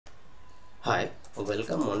Hi,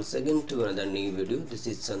 welcome once again to another new video. This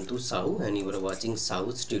is Santu Sahu and you are watching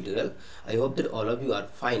Sahu's tutorial. I hope that all of you are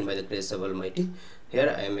fine by the grace of Almighty.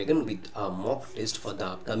 Here I am again with a mock test for the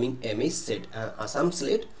upcoming MHSET ASSAM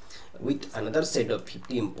Slet with another set of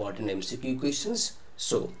 50 important MCQ questions.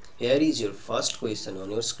 So here is your first question on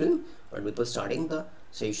your screen. But before starting the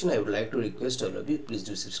session, I would like to request all of you, please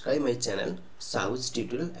do subscribe my channel Sahu's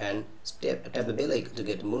tutorial and tap the bell icon to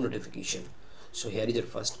get more notification. So here is your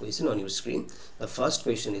first question on your screen. The first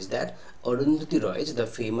question is that Arundhati Roy's, the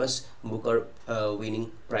famous Booker winning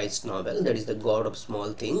prize novel, that is The God of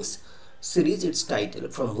Small Things, series its title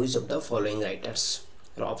from which of the following writers?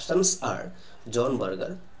 Your options are John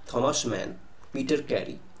Berger, Thomas Mann, Peter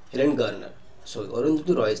Carey, Helen Garner. So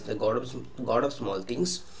Arundhati Roy's The God of Small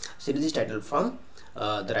Things series is title from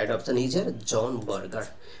the right option is here John Berger,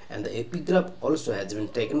 and the epigraph also has been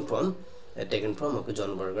taken from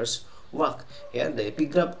John Berger's work. Here the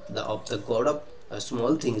epigraph of the God of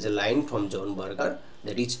Small Things is a line from John Berger,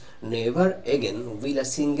 that is, never again will a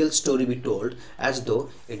single story be told as though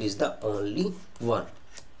it is the only one.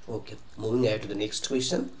 Okay, moving ahead to the next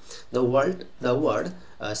question. The word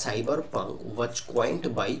cyberpunk was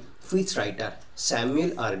coined by which writer?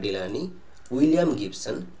 Samuel R. Delany, William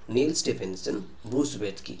Gibson, Neil Stephenson, Bruce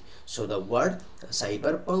Bethke. So the word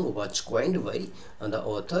cyberpunk was coined by the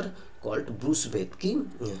author called Bruce Bethke.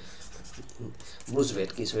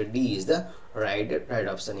 So D is the right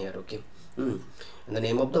option here. Okay. And the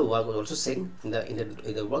name of the work was also said in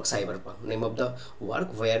the work cyberpunk. Name of the work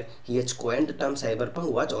where he has coined the term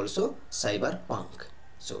cyberpunk was also cyberpunk.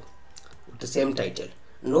 So the same title.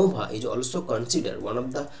 Nova is also considered one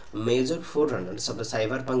of the major forerunners of the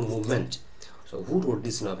cyberpunk movement. So who wrote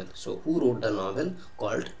this novel? So who wrote the novel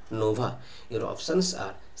called Nova? Your options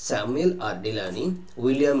are Samuel R. Delany,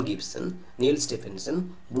 William Gibson, Neil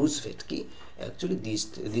Stephenson, Bruce Bethke. Actually,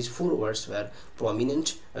 these four words were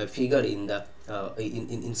prominent figure in the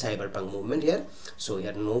in cyberpunk movement here. So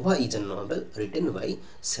here Nova is a novel written by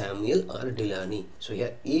Samuel R. Delany. So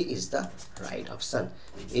here A is the right option.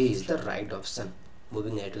 A is the right option.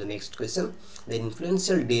 Moving ahead to the next question. The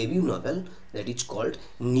influential debut novel that is called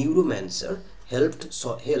Neuromancer helped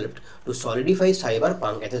to solidify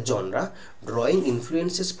cyberpunk as a genre, drawing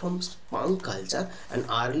influences from punk culture and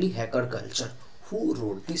early hacker culture. Who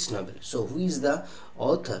wrote this novel? So who is the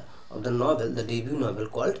author of the novel, the debut novel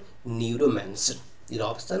called Neuromancer? The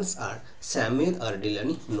options are Samuel R.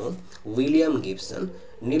 Delany, no, William Gibson,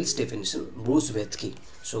 Neil Stephenson, Bruce Bethke.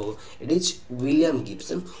 So it is William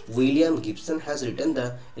Gibson. William Gibson has written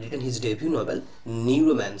his debut novel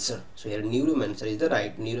Neuromancer. So here Neuromancer is the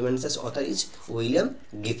right. Neuromancer's author is William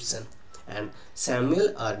Gibson, and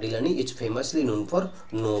Samuel R. Delany is famously known for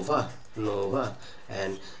Nova,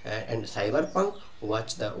 and cyberpunk.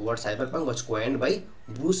 The word cyberpunk was coined by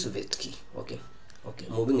Bruce Bethke. Okay.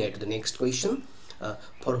 Moving ahead to the next question.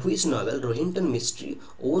 For which novel Rohinton Mystery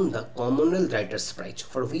won the Commonwealth Writers' Prize?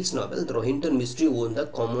 For which novel the Rohinton Mystery won the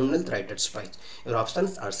Commonwealth Writers' Prize? Your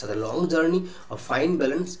options are Such a Long Journey, A Fine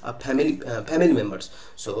Balance, of Family Members.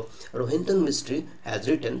 So Rohinton Mystery has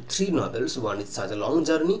written three novels. One is Such a Long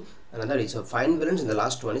Journey, another is A Fine Balance, and the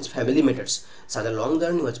last one is Family Matters. Such a Long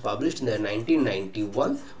Journey was published in the year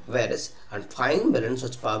 1991, whereas Fine Balance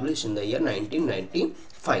was published in the year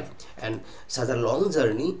 1995. And Such a Long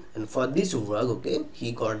Journey, and for this work, okay,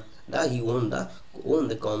 he won the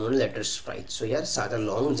Common Letters Prize. So here Such a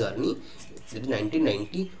Long Journey, it is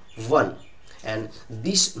 1991. And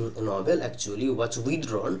this novel actually was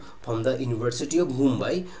withdrawn from the University of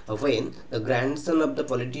Mumbai when the grandson of the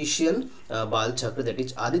politician Bal Thackeray, that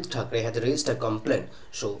is Aditya Thackeray, had raised a complaint.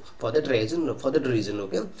 So for that reason,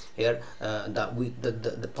 okay, here from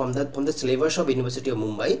the syllabus of University of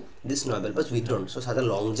Mumbai, this novel was withdrawn. So Such a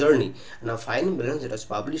Long Journey. Now Fine Balance, it was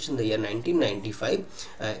published in the year 1995.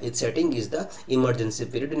 Its setting is the emergency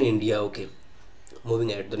period in India. Okay.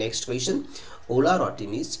 Moving ahead to the next question. Ola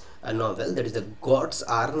Rotimis, a novel that is The Gods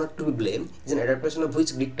Are Not to Be Blamed, is an adaptation of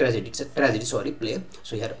which Greek tragedy? It's a tragedy, play.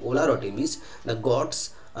 So here Ola Rotimis, The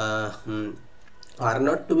Gods Are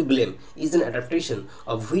Not to Be Blamed is an adaptation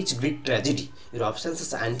of which Greek tragedy? Your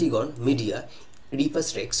options are Antigone, Medea,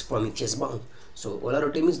 Oedipus Rex, Prometheus Bound. So Ola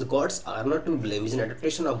Rotimis, The Gods Are Not to Be Blamed is an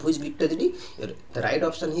adaptation of which Greek tragedy? The right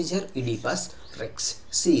option is here Oedipus Rex.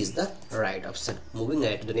 C is the right option. Moving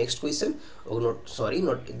ahead to the next question.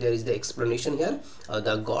 There is the explanation here.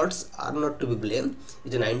 The Gods Are Not to Be Blamed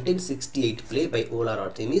is a 1968 play by Ola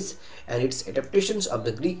Rotimis, and its adaptations of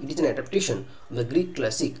the Greek. It is an adaptation of the Greek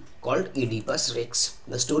classic called Oedipus Rex.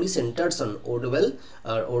 The story centers on Ordwell,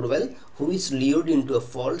 who is lured into a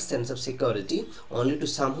false sense of security only to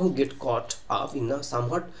somehow get caught up off in a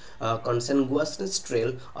somewhat consequential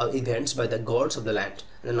trail of events by the gods of the land.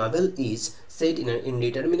 The novel is set in an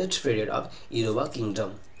indeterminate period of Yoruba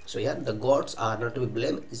kingdom. So here the gods are not to be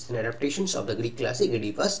blamed. It's an adaptation of the Greek classic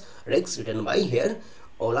Oedipus Rex written by here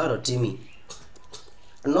Ola Rotimi.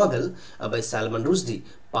 A novel by Salman Rushdie,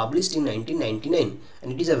 published in 1999,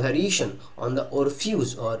 and it is a variation on the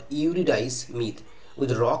Orpheus or Eurydice myth,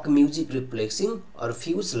 with rock music replacing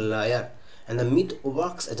Orpheus' lyre, and the myth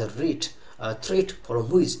works as a threat from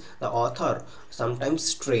which the author sometimes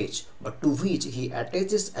strays, but to which he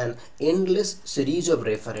attaches an endless series of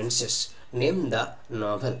references. Name the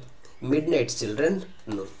novel. Midnight Children?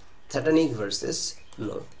 No. Satanic Verses?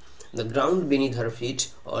 No. The Ground Beneath Her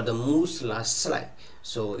Feet or The Moose Last Sly.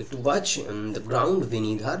 So it was The Ground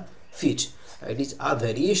Beneath Her Feet. It is a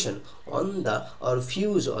variation on the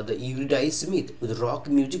Orpheus or the Eurydice myth, with rock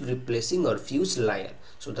music replacing Orpheus' lyre.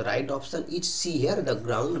 So the right option is C here, The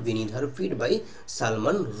Ground Beneath Her Feet by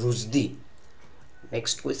Salman Rushdie.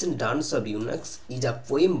 Next question, Dance of Eunuchs is a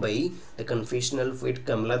poem by the confessional poet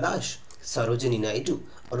Kamala Das, Sarojini Naidu,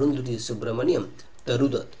 Arundhati Subramaniam,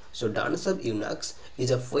 Tarudat. So Dance of Eunuchs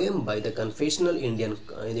is a poem by the confessional Indian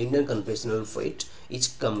confessional poet is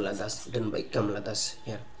Kamala Das, written by Kamala Das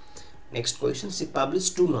here. Next question, she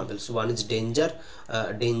published two novels. One is Danger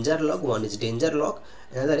Log, one is Danger Log,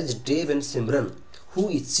 another is Dave and Simran. Who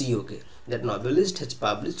is she? Okay, that novelist has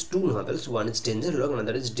published two novels. One is Danger Log,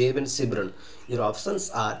 another is Dave and Simran. Your options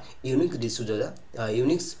are Eunice D'Souza,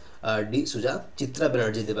 Chitra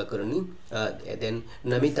Banerjee Devakaruni, then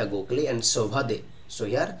Namita Gokhale and Shobha De. So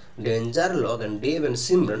here Danger Log and Dave and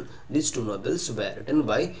Simran, these two novels were written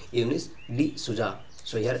by Eunice D'Souza.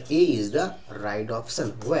 So here A is the right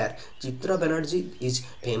option, where Chitra Banerjee is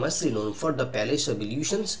famously known for The Palace of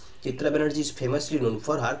Illusions. Chitra Banerjee is famously known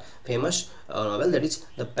for her famous novel, that is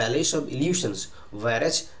The Palace of Illusions,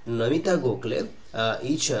 whereas Namita Gokhale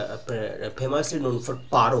is famously known for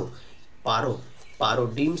Paro,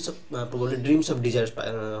 Dreams of probably Dreams of Desire,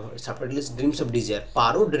 separately Dreams of Desire,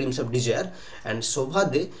 Paro, Dreams of Desire, and Shobha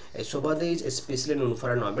De is especially known for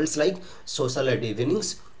her novels like Socialite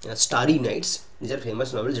Evenings, Starry Nights. These are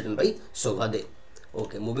famous novels written by Shobha De.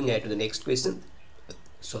 Okay, moving ahead to the next question.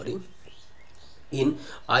 In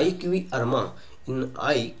Iiassam,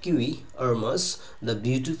 the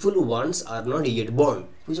beautiful ones are not yet born.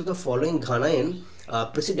 Which of the following Ghanaian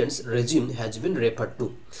president's regime has been referred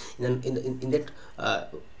to? In that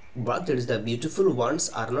work, that is the beautiful ones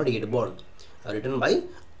are not yet born, written by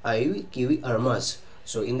Iiassam.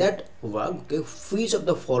 So in that work, okay, which of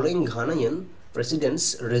the following Ghanaian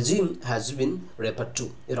president's regime has been referred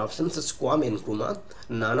to? Your options are Kwame Nkrumah,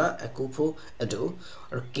 Nana Akufo-Addo,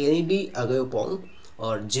 or Kennedy Agyapong,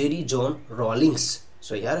 or Jerry John Rawlings.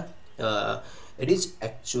 So here it is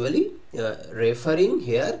actually referring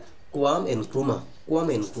here Kwame Nkrumah,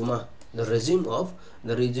 the regime of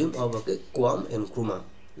okay, Kwame Nkrumah.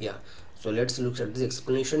 Yeah. So let's look at this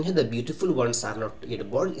explanation here. The beautiful ones are not yet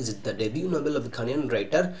born is the debut novel of the Ghanaian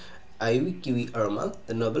writer Iiassam.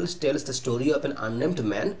 The novel tells the story of an unnamed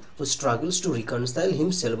man who struggles to reconcile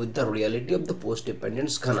himself with the reality of the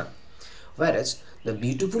post-independence Ghana. Whereas The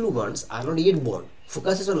Beautiful Ones Are Not Yet Born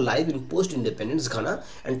focuses on life in post-independence Ghana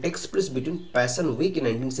and takes place between Passion Week in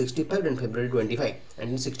 1965 and February 25,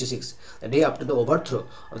 1966, the day after the overthrow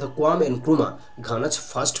of the Kwame Nkrumah, Ghana's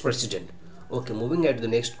first president. Okay, moving ahead to the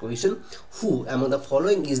next question. Who among the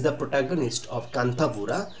following is the protagonist of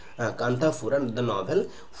Kanthapura, the novel,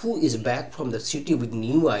 who is back from the city with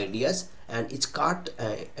new ideas and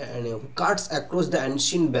cuts across the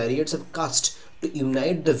ancient barriers of caste to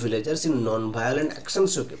unite the villagers in non-violent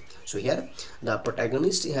actions? Okay. So here the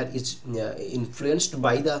protagonist here is influenced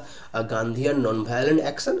by the Gandhian non-violent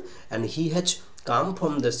action, and he has come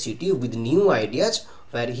from the city with new ideas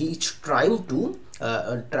where he is trying to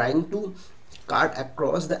cut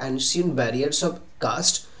across the ancient barriers of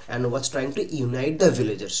caste and was trying to unite the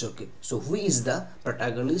villagers. Okay, so who is the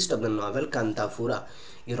protagonist of the novel Kanthapura?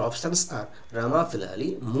 Your options are Rama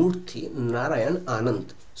Filali, Murthy, Narayan,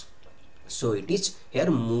 Anand. So it is here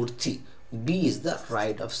Murthy. B is the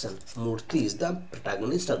right option. Murthy is the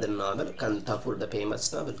protagonist of the novel Kanthapura, the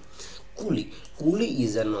famous novel. Coolie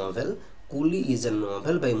is a novel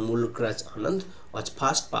by Mulkraj Anand, was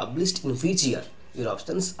first published in which year? Your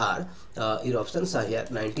options are here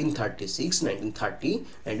 1936, 1930,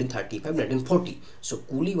 1935, 1940. So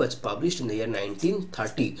Coolie was published in the year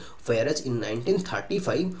 1930, whereas in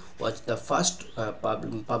 1935 was the first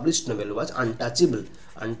published novel was Untouchable.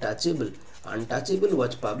 Untouchable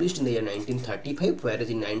was published in the year 1935, whereas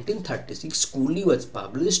in 1936 Coolie was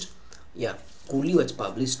published. Yeah, Coolie was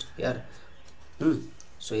published here.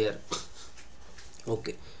 So here,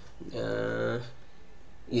 okay. Uh,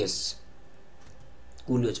 yes,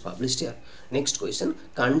 Cooley was published here. Next question,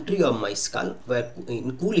 country of my skull, where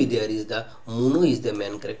in Cooley there is the Muno is the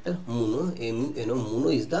main character. Muno, Muno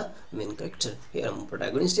is the main character here,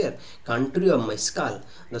 protagonist here. Country of my skull,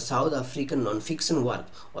 the South African non-fiction work,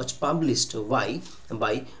 was published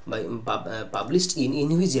published in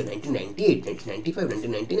Indonesia 1998, 1995,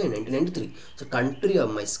 1999, 1993. So country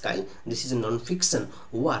of my skull, this is a non-fiction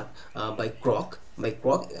work by Kroc,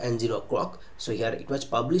 Angelo Kroc. So here it was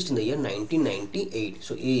published in the year 1998.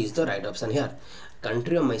 So A is the right option here.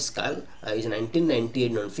 Country of My Skull is a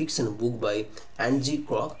 1998 non-fiction book by Angie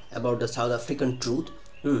Kroc about the South African Truth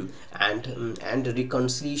and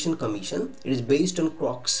Reconciliation Commission. It is based on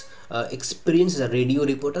Kroc's experience as a radio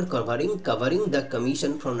reporter covering the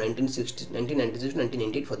commission from 1996 to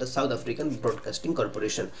 1998 for the South African Broadcasting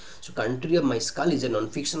Corporation. So Country of My Skull is a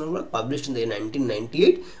non-fictional work published in the year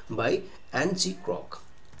 1998 by Angie Kroc.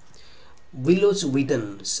 Willows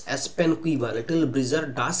widens, aspen quiver, little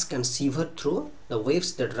blizzard dusk and shiver through the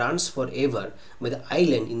waves that runs forever by the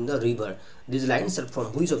island in the river. These lines are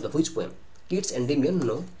from which poem? Keats Endymion?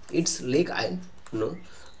 No. It's Lake Isle? No.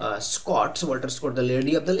 Walter Scott, The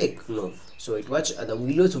Lady of the Lake? No. So it was the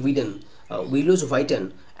willows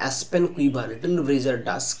whiten, aspen quiver, little blizzard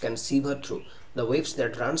dusk and shiver through the waves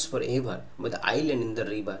that runs forever by the island in the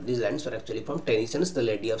river. These lines were actually from Tennyson's The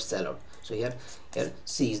Lady of Shalott. So here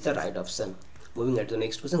C is the right option. Moving on to the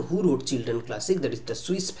next question, who wrote children classic? That is the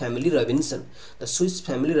Swiss Family Robinson. The Swiss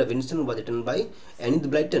Family Robinson was written by Enid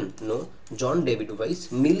Blyton? No. John David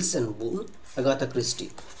Weiss, Mills and Boone, Agatha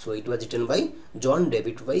Christie. So it was written by John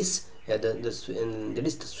David Weiss. That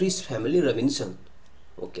is the Swiss Family Robinson.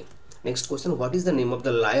 Okay. Next question, what is the name of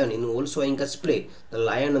the lion in Ole Soyinka's play, The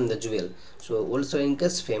Lion and the Jewel? So Ole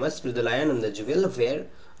Soyinka's famous play, The Lion and the Jewel, where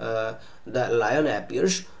the lion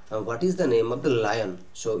appears. What is the name of the lion?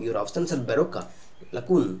 So your options are Baroka,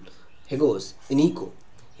 Lakun, Hegos, Iniko.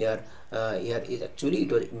 Here is actually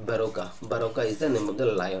it was Baroka. Baroka is the name of the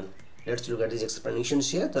lion. Let's look at these explanations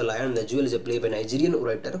here. The Lion and the Jewel is a play by Nigerian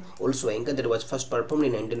writer Ole Soyinka that was first performed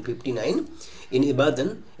in 1959 in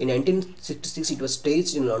Ibadan. In 1966, it was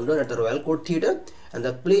staged in London at the Royal Court Theatre, and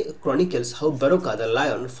the play chronicles how Baroka, the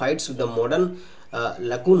lion, fights with the modern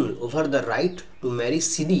Lakun over the right to marry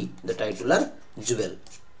Sidi, the titular jewel.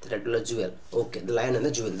 Okay, the Lion and the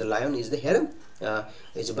Jewel. The lion is the here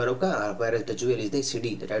is Baroka, whereas the jewel is the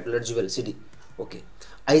Sidi, the titular jewel, Sidi. Okay.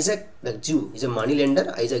 Isaac the Jew is a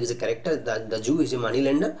moneylender. Isaac is a character. The Jew is a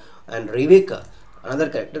moneylender, and Rebecca, another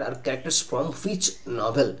character, are characters from which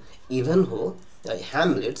novel? Ivanhoe,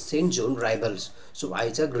 Hamlet, Saint John, rivals. So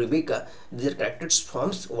Isaac, Rebecca, these are characters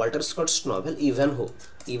from Walter Scott's novel Ivanhoe.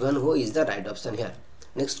 Ivanhoe is the right option here.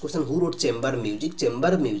 Next question, who wrote Chamber Music?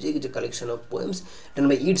 Chamber Music is a collection of poems written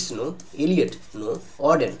by Yeats? No. Eliot? No.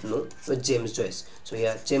 Auden? No. By James Joyce. So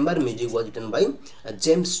here Chamber Music was written by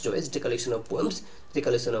James Joyce. It's a collection of poems.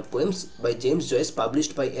 By James Joyce,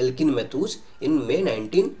 published by Elkin Matthews in May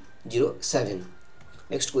 1907.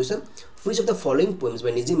 Next question, which of the following poems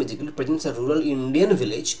by Nizam Ezekiel presents a rural Indian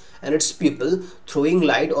village and its people throwing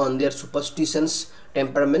light on their superstitions,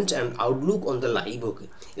 temperament and outlook on the life? Okay.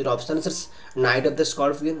 Your options are Night of the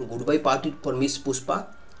Scorpion, Goodbye Party for Miss Puspa,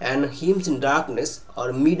 and Hymns in Darkness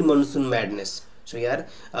or Mid-Monsoon Madness. So here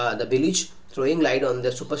the village throwing light on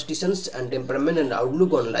their superstitions and temperament and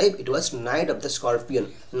outlook on life, it was Night of the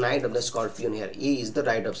Scorpion. Night of the Scorpion here. A is the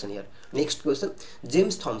right option here. Next question,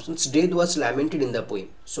 James Thomson's death was lamented in the poem.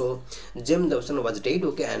 So James Thomson was dead,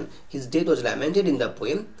 okay, and his death was lamented in the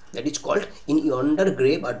poem that is called In Yonder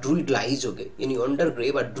Grave a Druid Lies. Okay, In Yonder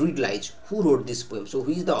Grave a Druid Lies. Who wrote this poem? So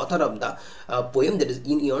who is the author of the poem that is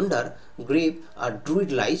In Yonder Grave a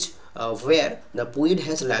Druid Lies, where the poet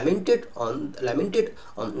has lamented on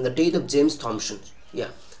the death of James Thomson. Yeah.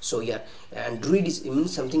 So yeah, and druid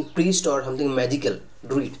means something priest or something magical.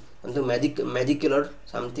 Druid, something magical or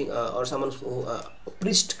something or someone who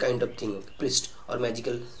priest kind of thing, priest or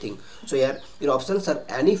magical thing. So here your options are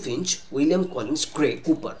Annie Finch, William Collins, Gray,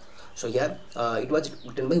 Cooper. So here it was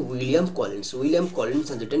written by William Collins. William Collins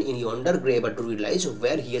has written In Yonder Grave a Druid Lies,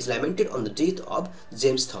 where he has lamented on the death of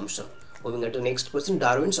James Thomson. Moving on to the next question,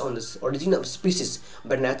 Darwin's On the Origin of Species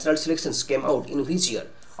by Natural Selections came out in which year?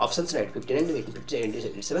 Options right, 1859 to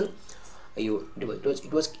 1887.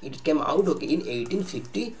 It came out, okay, in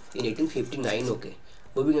 1859. Okay.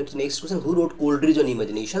 Moving on to the next question, who wrote Coleridge on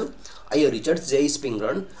Imagination? I. Richards, J.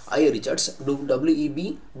 Spingarn, I. Richards,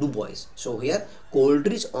 W.E.B. Du Bois. So here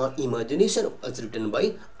Coleridge on Imagination was written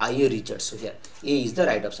by I. Richards. So here A is the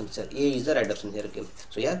right option, sir. A is the right option here. Okay.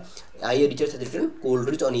 So here I. Richards has written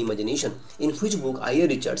Coleridge on Imagination. In which book I.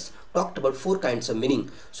 Richards talked about 4 kinds of meaning.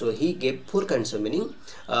 So he gave 4 kinds of meaning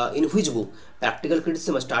in which book? Practical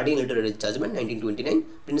Criticism, a Study in Literary Judgment, 1929.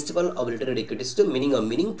 Principle of Literary Criticism, Meaning of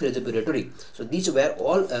Meaning, Philosophy Rhetoric. So these were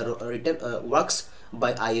all written works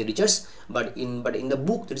by I.A. Richards, but in the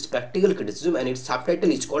book that is Practical Criticism, and its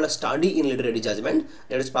subtitle is called A Study in Literary Judgment,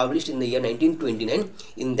 that is published in the year 1929.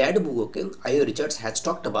 In that book, okay, I.A. Richards has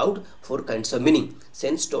talked about 4 kinds of meaning: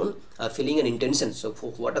 sense, tone, feeling, and intention. So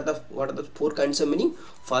what are the 4 kinds of meaning?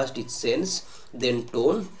 First is sense, then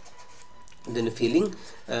tone, then feeling,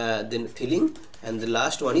 and the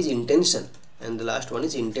last one is intention.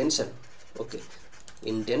 Okay,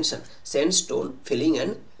 intention, sense, tone, feeling,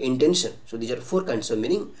 and intention. So these are 4 kinds of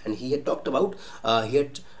meaning, and he had talked about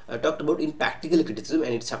in Practical Criticism,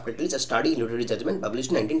 and its subtitle is A Study in Literary Judgment, published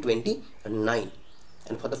in 1929.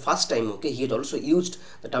 And for the first time, okay, he had also used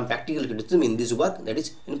the term practical criticism in this work, that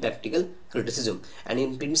is in Practical Criticism. And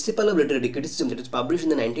in Principle of Literary Criticism, that is published in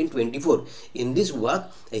the 1924, in this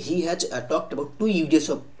work he has talked about two uses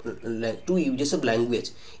of language.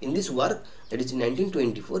 In this work, that is in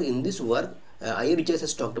 1924, in this work I.A. Richards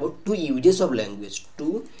has talked about 2 uses of language.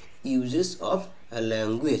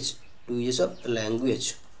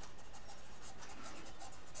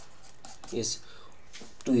 Yes,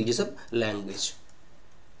 2 uses of language.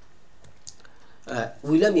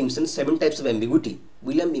 William Emerson, 7 types of ambiguity.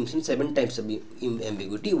 William Emerson, 7 types of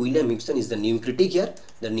ambiguity. William Emerson is the new critic here.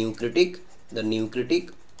 The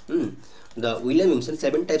William Emerson,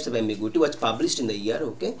 7 types of ambiguity was published in the year,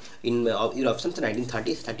 okay, in your options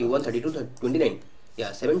 1930, 31, 32, 29.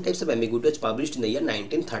 Yeah, 7 types of ambiguity was published in the year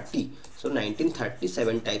 1930. So 1930,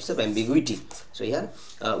 7 types of ambiguity. So here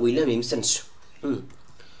William Emerson's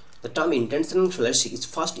the term intentional fallacy is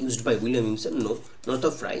first used by William Emerson. No.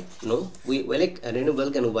 Northrop Frye. No. Welleck,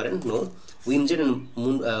 Renewable and Warren. No. William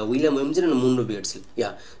Wimsett and Munro Beardsley.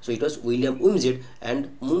 Yeah. So it was William Wimsett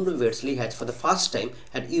and Munro Beardsley had for the first time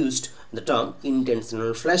had used the term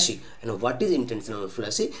intentional fallacy. And what is intentional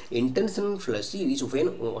fallacy? Intentional fallacy is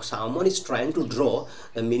when someone is trying to draw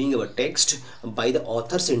the meaning of a text by the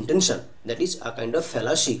author's intention. That is a kind of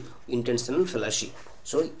fallacy, intentional fallacy.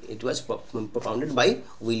 So it was propounded by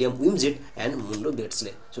William Wimsett and Munro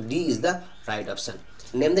Beardsley. So D is the right option.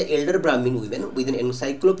 Name the elder Brahmin woman with an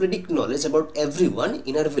encyclopedic knowledge about everyone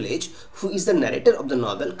in her village who is the narrator of the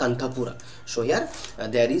novel Kanthapura. So here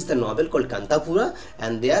there is the novel called Kanthapura,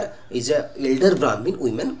 and there is a elder Brahmin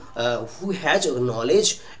woman who has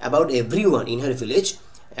knowledge about everyone in her village,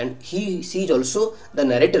 and she is also the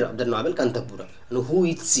narrator of the novel Kanthapura. And who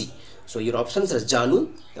is she? So your options are Janu,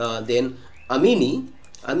 then Amini,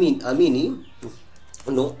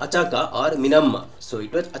 no, Achaka or Minamma. So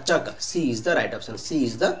it was Achaka. C is the right option.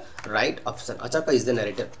 Achaka is the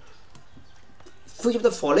narrator. Which of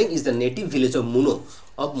the following is the native village of Muno?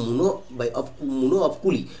 Of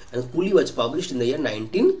Kuli, and Kuli was published in the year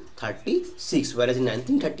 1936, whereas in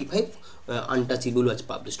 1935 Untouchable was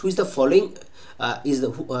published. Which of the following is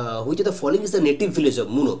the native village of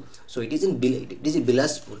Muno? So it is in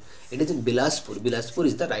Bilaspur. Bilaspur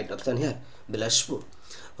is the right option here. Bilaspur.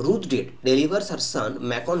 Ruth Date delivers her son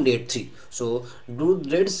Mac on date 3. So Ruth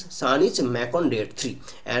Date's son is Mac on date 3,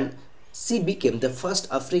 and she became the first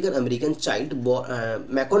African American child born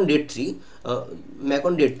Mac on date 3.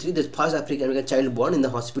 The first African American child born in the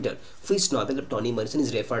hospital. Which novel of Toni Morrison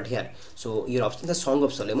is referred here? So your options are Song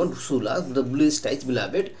of Solomon, Sula, The Blue Skies,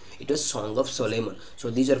 Beloved. It was Song of Solomon. So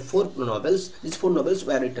these are 4 novels. These 4 novels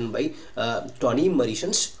were written by Toni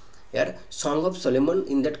Morrison. Here, Song of Solomon,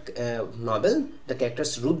 in that novel, the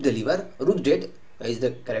characters Ruth Date is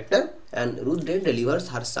the character, and Ruth Date delivers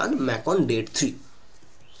her son Mac on date 3.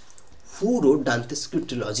 Who wrote Dantesque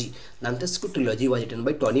Trilogy? Dantesque Trilogy was written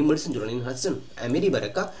by Toni Morrison, Jonathan Hudson, Amory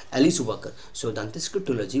Baraka, Alice Walker. So Dantesque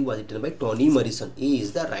Trilogy was written by Toni Morrison. A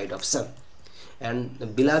is the right option.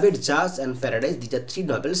 And Beloved, Jazz, and Paradise, these are 3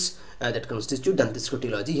 novels that constitute Dantesque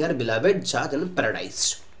Trilogy. Here, Beloved, Jazz, and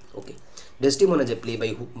Paradise. Okay. Desdemona is a play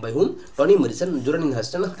by whom? Toni Morrison, Jonathan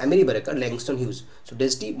Hudson, Amory Baraka, Langston Hughes. So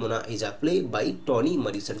Desdemona is a play by Toni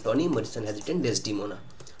Morrison. Toni Morrison has written Desdemona.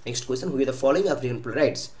 Next question: who are the following African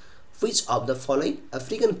playwrights? Which of the following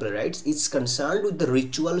African playwrights is concerned with the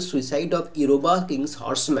ritual suicide of Yoruba king's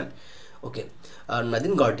horseman? Okay,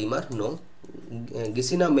 Nadine Gordimer, no.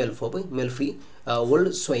 Gesina Melfi, Old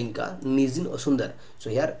Swenka, Nizin Osundar. So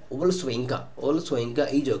here Old Swenka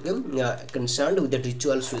is okay, concerned with the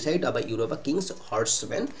ritual suicide of a Yoruba king's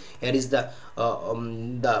horseman. Here is the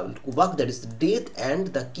work, that is Death and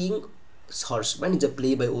the King's Horseman, is a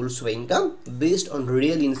play by Old Swenka based on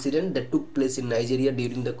real incident that took place in Nigeria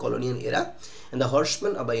during the colonial era, and the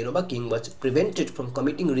horseman of a Yoruba king was prevented from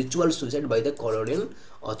committing ritual suicide by the colonial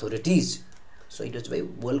authorities. So it was by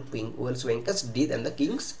Wolfganger's Death and the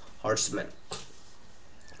King's Horseman,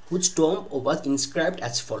 whose tomb was inscribed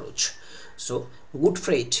as follows. So, good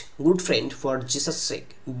friend, for Jesus'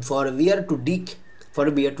 sake, for we are to dig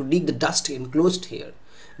the dust enclosed here.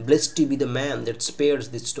 Blessed be the man that spares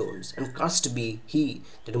these stones, and cursed be he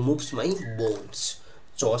that moves my bones.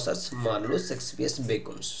 Chaucer's, Marlowe, Shakespeare's,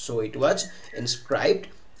 Bacon's. So it was inscribed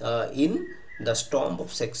in the tomb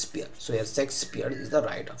of Shakespeare. So here Shakespeare is the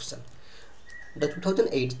right option. The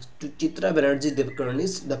 2008 Chitra Banerjee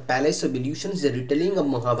Devkarni's The Palace of Illusion is a retelling of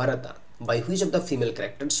Mahabharata by which of the female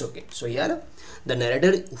characters? Okay, so here the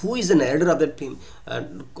narrator, who is the narrator of that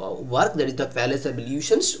work, that is The Palace of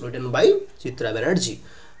Illusions, written by Chitra Banerjee.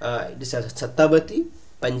 It is Satyavati,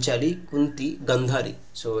 Panchali, Kunti, Gandhari.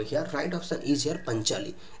 So here right option is here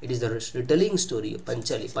Panchali. It is the retelling story of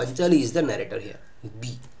Panchali. Panchali is the narrator here.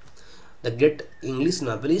 B. The great English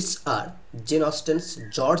novelists are Jane Austen,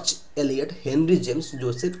 George Eliot, Henry James,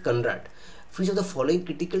 Joseph Conrad. Which of the following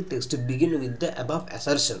critical texts begin with the above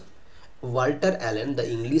assertion? Walter Allen, the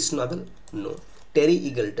English novel? No. Terry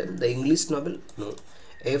Eagleton, the English novel? No.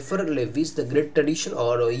 A.F.R. Leavis, The Great Tradition,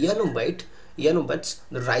 or Ian Obites,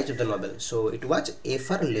 The Rise of the Novel. So it was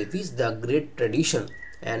A.F.R. Leavis, The Great Tradition,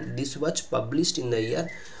 and this was published in the year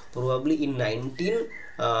probably in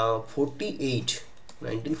 1948.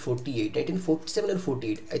 1947 or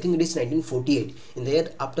 48. I think it is 1948. In the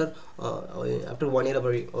year after 1 year of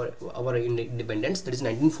our independence, that is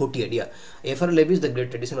 1948. Yeah, A.F.R. Leavis, The Great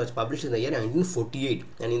Tradition was published in the year 1948,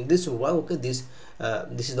 and in this work, okay, this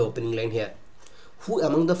is the opening line here. Who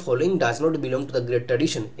among the following does not belong to the Great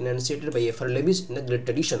Tradition, enunciated by F.R. Leavis in the Great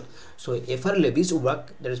Tradition? So F.R. Leavis'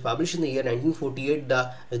 work that is published in the year 1948,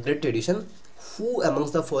 the Great Tradition. Who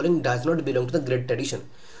amongst the following does not belong to the Great Tradition?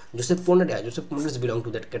 Joseph Conrad, yeah, Joseph Conrad belongs to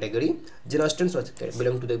that category. Jane Austen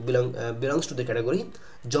belongs to the category.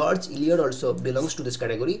 George Eliot also belongs to this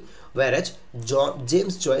category, whereas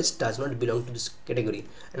James Joyce does not belong to this category.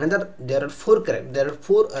 There are four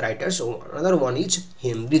writers. So another one is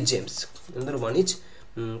Henry James. Another one is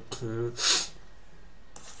Henry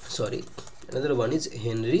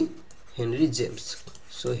James.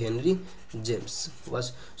 So Henry James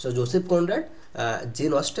was Joseph Conrad,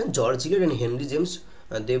 Jane Austen, George Eliot, and Henry James.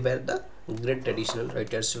 They were the great traditional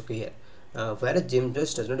writers, okay, here. Whereas James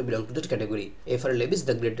Joyce does not belong to that category. F.R. Leavis,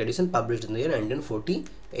 The Great Tradition, published in the year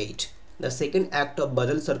 1948. The second act of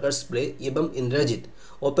Badal Sarkar's play Ebam Indrajit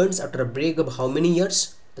opens after a break of how many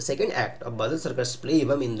years? The second act of Badal Sarkar's play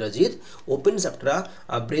Ebam Indrajit opens after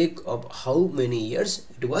a break of how many years?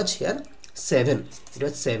 It was here 7. It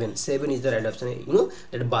was 7. 7 is the right option. You know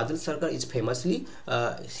that Badal Sarkar is famously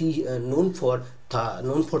known for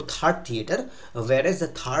third theatre, whereas the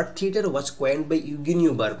third theatre was coined by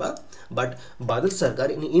Eugenio Barba, but Badal Sarkar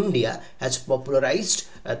in India has popularized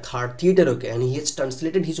third theatre, okay, and he has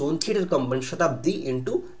translated his own theatre company Shatabdi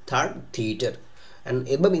into third theatre. And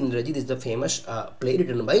Ebam Indrajit is the famous play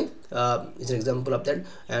written by is an example of that,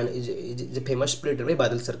 and is a famous play written by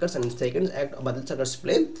Badal Sarkar. And the second act of Badal Sarkar's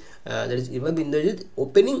play, that is Ebam Indrajit,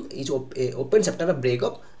 opens after a break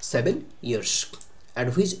of 7 years,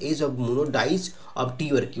 at which age of Muno dies of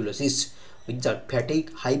tuberculosis, which is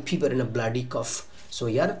fatigue, high fever, and a bloody cough. So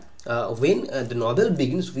here, when the novel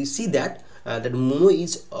begins, we see that that Muno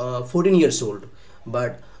is 14 years old,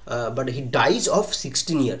 but he dies of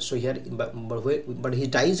 16 years. So here, but he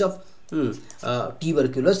dies of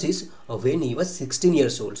tuberculosis when he was 16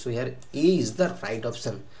 years old. So here A is the right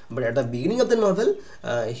option. But at the beginning of the novel,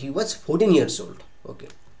 he was 14 years old. Okay.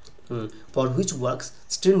 For which works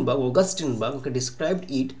August Strindberg described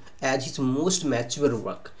it as his most mature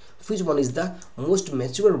work. Which one is the most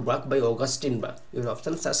mature work by August Strindberg? Your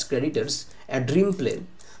options are Creditors, A Dream Play,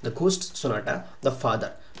 The Ghost Sonata, The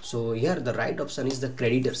Father. So here the right option is the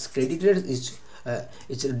Creditors. Creditors is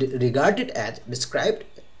regarded as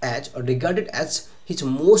his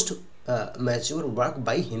most mature work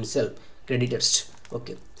by himself. Creditors.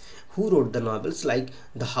 Okay. Who wrote the novels like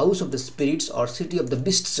The House of the Spirits or City of the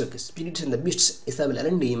Beasts? Okay. Spirits and the Beasts, Isabel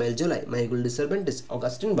Allende, Emile Zola, Miguel de Cervantes,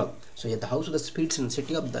 August Strindberg. So here the House of the Spirits and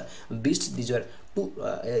City of the Beasts, these were two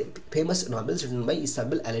famous novels written by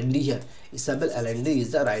Isabel Allende here. Isabel Allende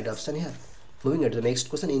is the right option here. Moving on to the next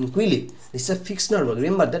question. Inquilib. This is a fictional work.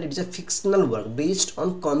 Remember that it is a fictional work based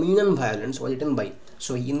on communal violence was written by.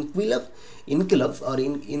 So Inquilab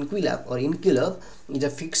is a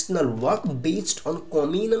fictional work based on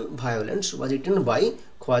communal violence was written by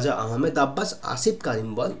Khwaja Ahmed Abbas, Asif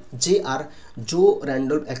Karimbal, J.R. Joe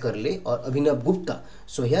Randolph Eckerle, or Abhinav Gupta.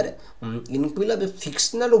 So here Inquilab, a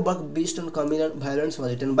fictional work based on communal violence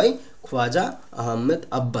was written by Khwaja Ahmed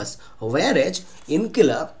Abbas, whereas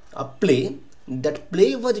Inquilab, a play That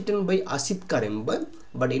play was written by Asif Karimba,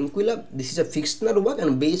 but Inquilab, this is a fictional work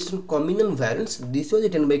and based on communal variants. This was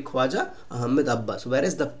written by Khwaja Ahmed Abbas,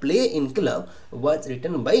 whereas the play Inquilab was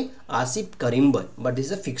written by Asif Karimba, but this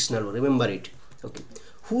is a fictional work. Remember it. Okay.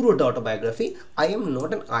 Who wrote the autobiography? I Am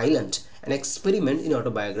Not an Island, an experiment in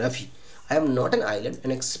autobiography. I am not an island,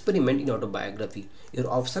 an experiment in autobiography. Your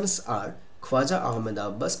options are Khwaja Ahmed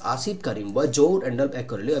Abbas, Asif Karimba, Joe Randall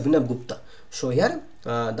Eckerle, Abhinav Gupta. So here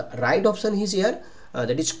the right option is here,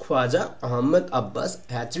 that is Khwaja Ahmed Abbas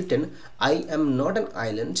has written I Am Not an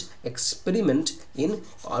Island, experiment in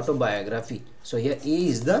autobiography. So here A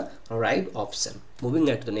is the right option. Moving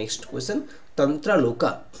on to the next question. Tantra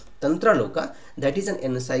Loka, that is an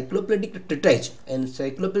encyclopedic treatise,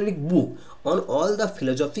 encyclopedic book on all the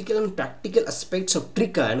philosophical and practical aspects of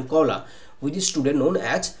Trika and Kola, which is today known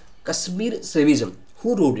as Kashmir Saivism.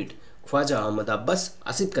 Who wrote it? Khwaja Ahmad Abbas,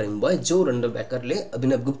 Asif Karimba, Joe Randall Eckerle,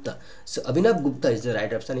 Abhinav Gupta. So Abhinav Gupta is the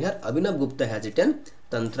right option here. Abhinav Gupta has written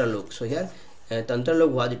Tantra Lok. So here Tantra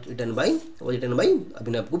Lok was written by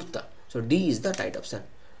Abhinav Gupta. So D is the right option.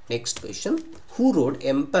 Next question. Who wrote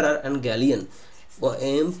Emperor and Galleon?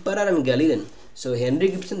 Emperor and Galleon. So Henry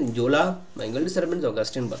Gibson, Zola, Michael Servant,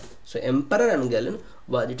 Augustine Burke. So Emperor and Galleon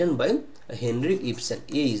was written by Henry Ibsen.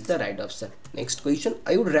 A is the right option. Next question.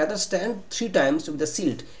 I would rather stand 3 times with a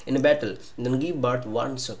shield in a battle than give birth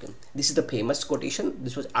once. Okay. This is the famous quotation.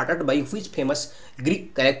 This was uttered by which famous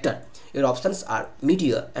Greek character? Your options are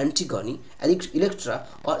Medea, Antigone, Electra,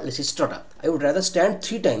 or Lysistrata. I would rather stand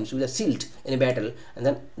 3 times with a shield in a battle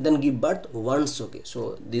and then give birth once. Okay.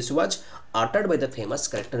 So this was uttered by the famous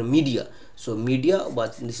character Medea. So Medea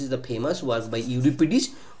was, this is the famous work by Euripides,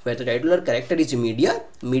 where the titular character is Medea.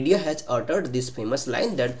 Medea has uttered this famous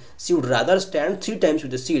line that she would rather stand 3 times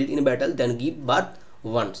with a shield in a battle than give birth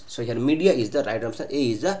once. So here Medea is the right option. A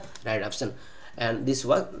is the right option. And this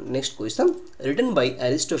was next question, written by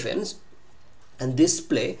Aristophanes, and this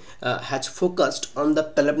play has focused on the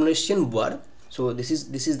Peloponnesian War. So this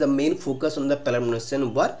is the main focus on the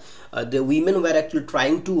Peloponnesian War. The women were actually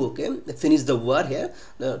trying to finish the war here,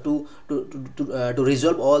 to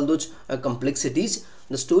resolve all those complexities.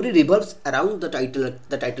 The story revolves around the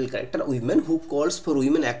title character, women, who calls for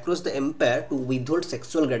women across the empire to withhold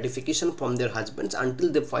sexual gratification from their husbands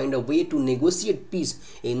until they find a way to negotiate peace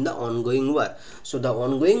in the ongoing war. So the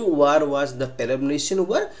ongoing war was the Peloponnesian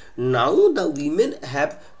War. Now the women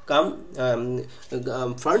have come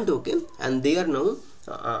front, and they are now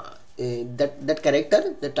that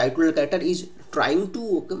character, the title character, is trying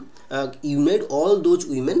to unite all those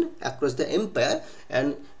women across the empire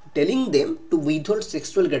and telling them to withhold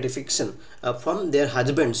sexual gratification from their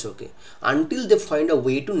husbands, until they find a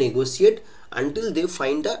way to negotiate,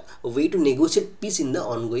 peace in the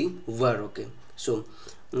ongoing war. So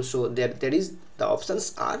there is, the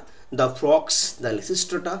options are the frogs, the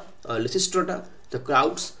Lysistrata, the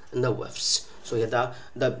crowds, and the waifs. So here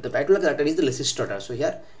the title character is the Lysistrata. So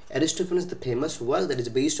here Aristophanes, the famous work that is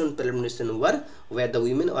based on Peloponnesian War, where the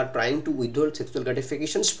women are trying to withhold sexual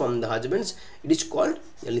gratifications from the husbands, it is called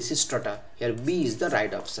Lysistrata. Here B is the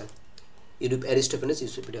right option. Aristophanes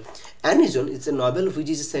is superior. Anizone is a novel which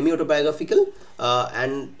is semi-autobiographical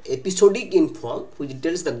and episodic in form, which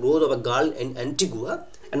tells the growth of a girl in Antigua,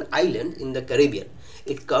 an island in the Caribbean.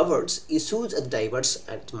 It covers issues as diverse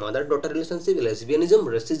as mother-daughter relationship, lesbianism,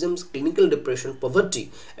 racism, clinical depression,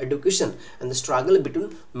 poverty, education, and the struggle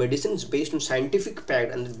between medicines based on scientific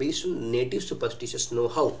fact and based on native superstitious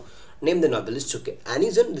know-how. Name the novelist.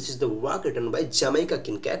 Anizone, this is the work written by Jamaica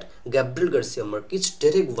Kincaid, Gabriel Garcia Marquez,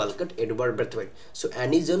 Derek Walcott, Edward Braithwaite. So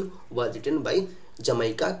Anizone was written by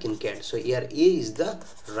Jamaica Kincaid. So here A is the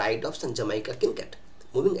right option, Jamaica Kincaid.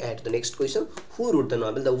 Moving ahead to the next question. Who wrote the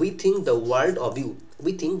novel We Think the World of You?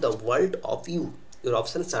 We Think the World of You. Your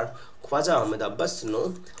options are Khwaja Ahmed Abbas,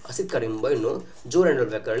 no. Asif Karimba, no. Joe Randall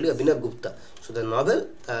Eckerle, Abhinav Gupta. So the novel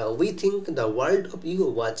We Think the World of You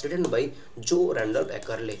was written by Joe Randall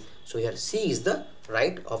Eckerle. So here C is the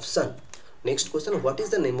right option. Next question. What is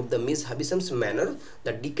the name of the Miss Havisham's manor,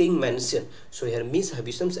 the decaying mansion? So here Miss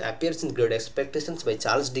Havisham appears in Great Expectations by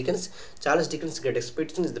Charles Dickens. Charles Dickens' Great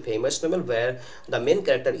Expectations is the famous novel where the main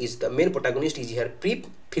protagonist is here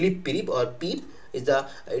Philip Peep, or Peep is it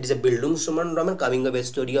is a Bildungsroman coming of a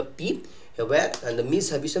story of Peep, where and the Miss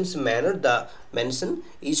Havisham's manor, the mansion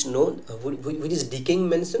is known, which is decaying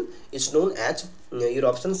mansion, is known as your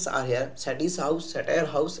options are here Satty's house, Satire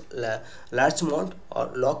house, Larchmont, or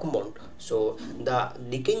Lockmont. So the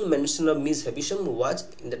decaying mansion of Miss Havisham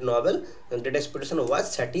was in the novel, and the expedition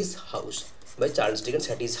was Satty's house by Charles Dickens.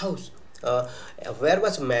 Satty's house. Where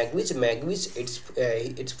was Magwitch? Magwitch,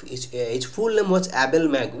 its full name was Abel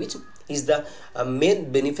Magwitch. Is the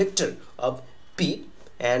main benefactor of P,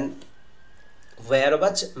 and where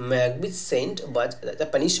was Magwitch sent was the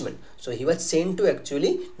punishment. So he was sent to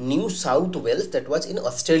actually New South Wales, that was in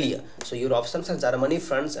Australia. So your options are Germany,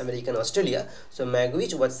 France, America, Australia. So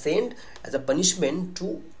Magwitch was sent as a punishment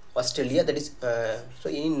to Australia, that is so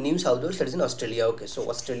in New South Wales, that is in Australia. Okay, so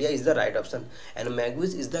Australia is the right option, and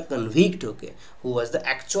Magwitch is the convict, okay, who was the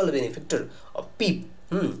actual benefactor of PEEP.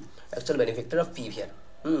 Actual benefactor of PEEP here,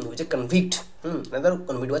 which is a convict. Another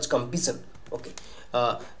convict was compulsion. Okay.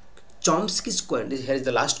 Chomsky's coined, here is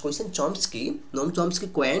the last question. Noam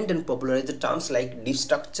Chomsky coined and popularized the terms like deep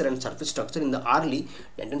structure and surface structure in the early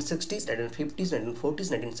 1960s, 1950s, 1940s,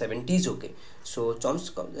 1970s. Okay, so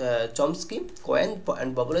Chomsky coined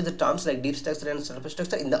and popularized the terms like deep structure and surface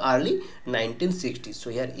structure in the early 1960s. So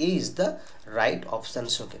here A is the right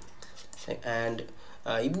options. Okay, and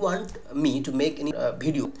if you want me to make any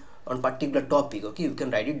video on particular topic, okay, you can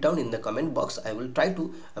write it down in the comment box. I will try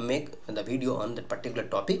to make the video on that particular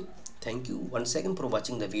topic. Thank you once again for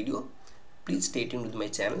watching the video. Please stay tuned with my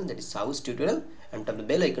channel, that is South Tutorial, and tap the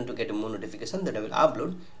bell icon to get more notification that I will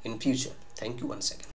upload in future. Thank you once again.